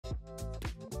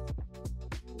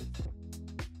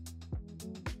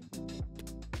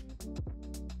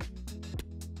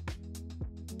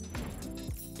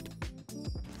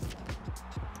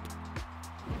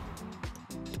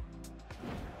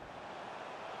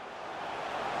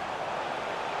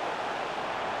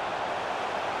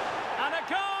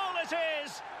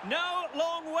No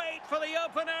long wait for the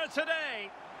opener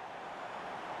today.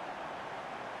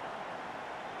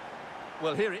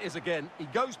 Well, here it is again. He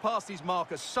goes past his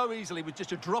marker so easily with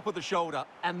just a drop of the shoulder.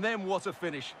 And then what a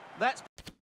finish. That's...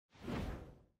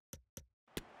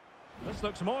 This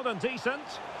looks more than decent.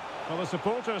 Well, the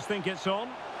supporters think it's on.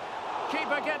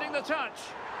 Keeper getting the touch.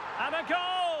 And a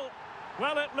goal!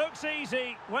 Well, it looks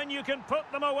easy when you can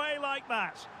put them away like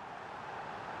that.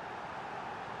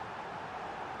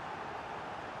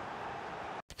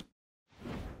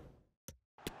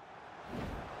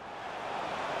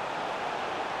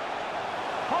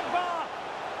 Pogba!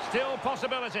 Still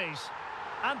possibilities.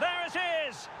 And there it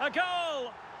is, a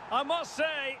goal! I must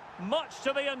say, much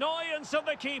to the annoyance of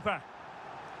the keeper.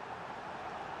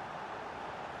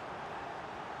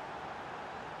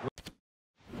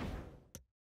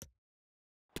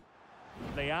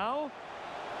 Leaaaaaaaaah.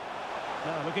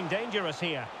 No, looking dangerous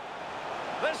here.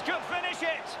 This could finish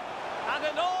it. And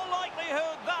in all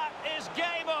likelihood, that is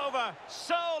game over.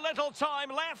 So little time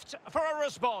left for a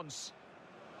response.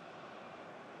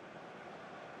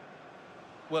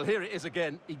 Well, here it is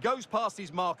again. He goes past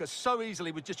his marker so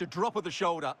easily with just a drop of the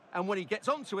shoulder. And when he gets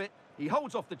onto it, he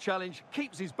holds off the challenge,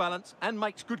 keeps his balance, and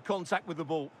makes good contact with the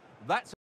ball. That's